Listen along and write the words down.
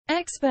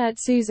Expert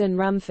Susan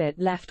Rumfitt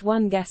left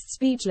one guest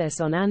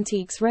speechless on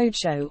Antiques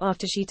Roadshow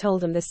after she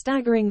told them the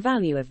staggering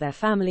value of their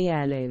family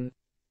heirloom.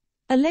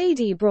 A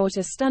lady brought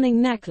a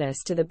stunning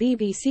necklace to the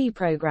BBC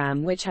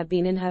programme which had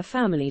been in her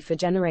family for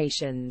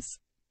generations.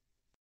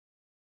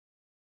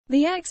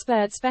 The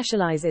expert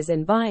specialises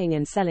in buying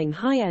and selling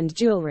high-end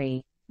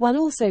jewellery, while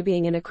also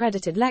being an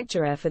accredited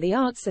lecturer for the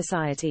Arts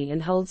Society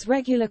and holds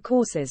regular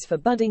courses for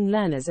budding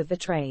learners of the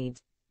trade.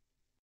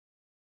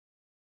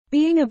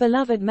 Being a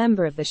beloved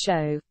member of the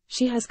show,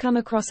 she has come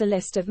across a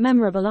list of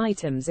memorable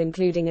items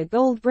including a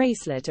gold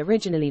bracelet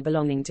originally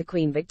belonging to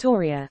Queen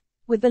Victoria,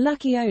 with the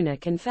lucky owner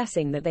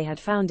confessing that they had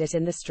found it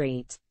in the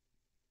street.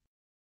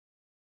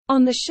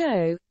 On the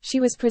show, she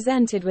was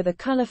presented with a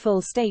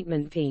colourful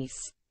statement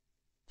piece.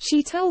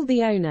 She told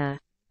the owner,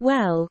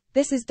 "Well,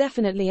 this is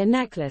definitely a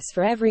necklace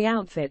for every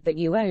outfit that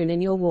you own in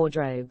your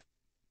wardrobe.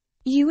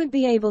 You would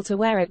be able to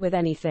wear it with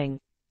anything."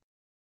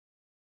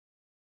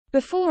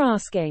 Before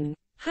asking,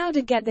 "How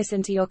did get this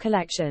into your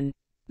collection?"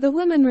 the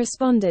woman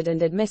responded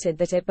and admitted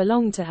that it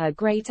belonged to her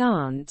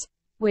great-aunt,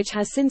 which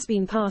has since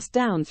been passed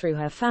down through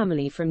her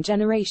family from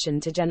generation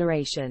to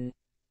generation.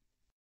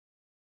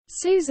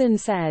 Susan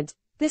said,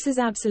 "This is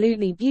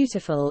absolutely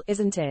beautiful,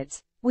 isn't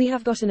it? We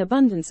have got an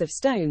abundance of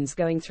stones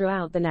going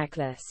throughout the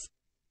necklace."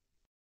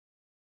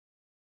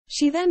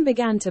 She then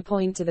began to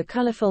point to the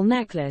colourful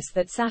necklace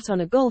that sat on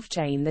a golf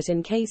chain that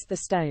encased the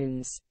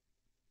stones.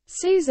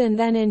 Susan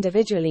then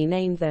individually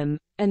named them,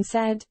 and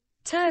said,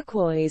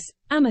 "Turquoise,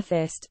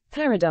 amethyst,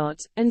 peridot,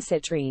 and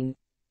citrine."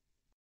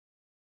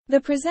 The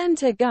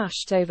presenter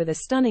gushed over the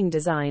stunning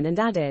design and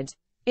added,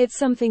 "It's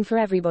something for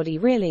everybody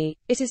really,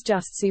 it is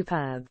just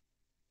superb."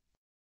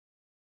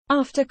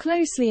 After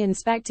closely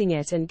inspecting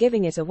it and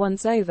giving it a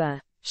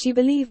once-over, she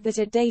believed that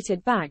it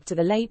dated back to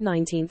the late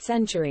 19th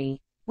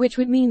century, which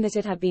would mean that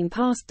it had been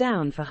passed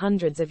down for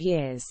hundreds of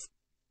years.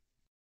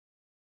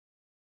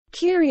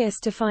 Curious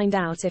to find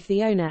out if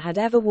the owner had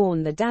ever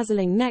worn the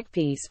dazzling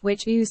neckpiece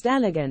which oozed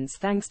elegance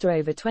thanks to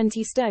over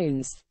 20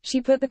 stones,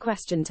 she put the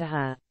question to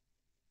her.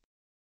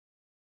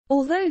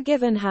 Although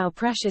given how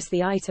precious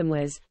the item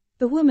was,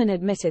 the woman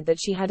admitted that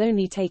she had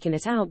only taken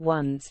it out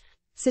once,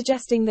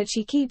 suggesting that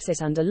she keeps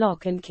it under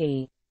lock and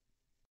key.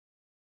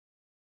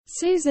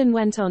 Susan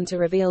went on to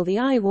reveal the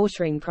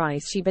eye-watering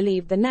price she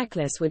believed the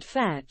necklace would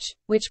fetch,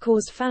 which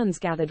caused fans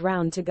gathered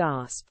round to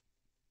gasp.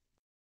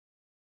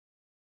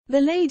 The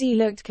lady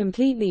looked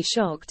completely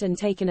shocked and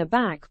taken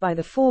aback by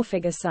the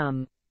four-figure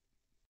sum.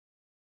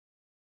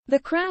 The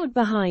crowd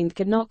behind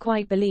could not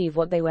quite believe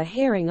what they were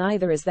hearing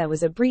either, as there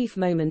was a brief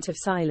moment of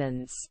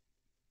silence.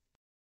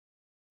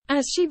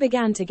 As she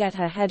began to get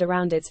her head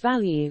around its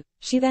value,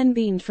 she then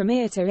beamed from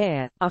ear to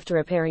ear, after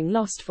appearing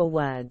lost for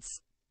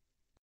words.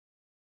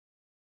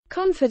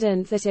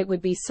 Confident that it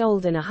would be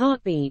sold in a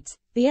heartbeat,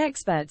 the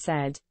expert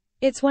said,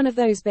 "It's one of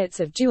those bits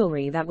of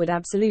jewelry that would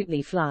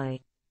absolutely fly.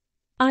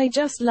 I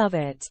just love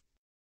it."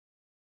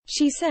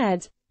 She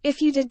said, "If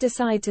you did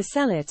decide to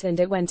sell it and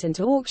it went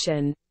into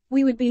auction,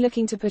 we would be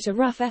looking to put a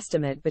rough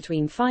estimate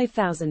between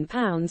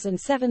 £5,000 and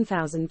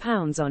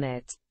 £7,000 on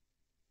it."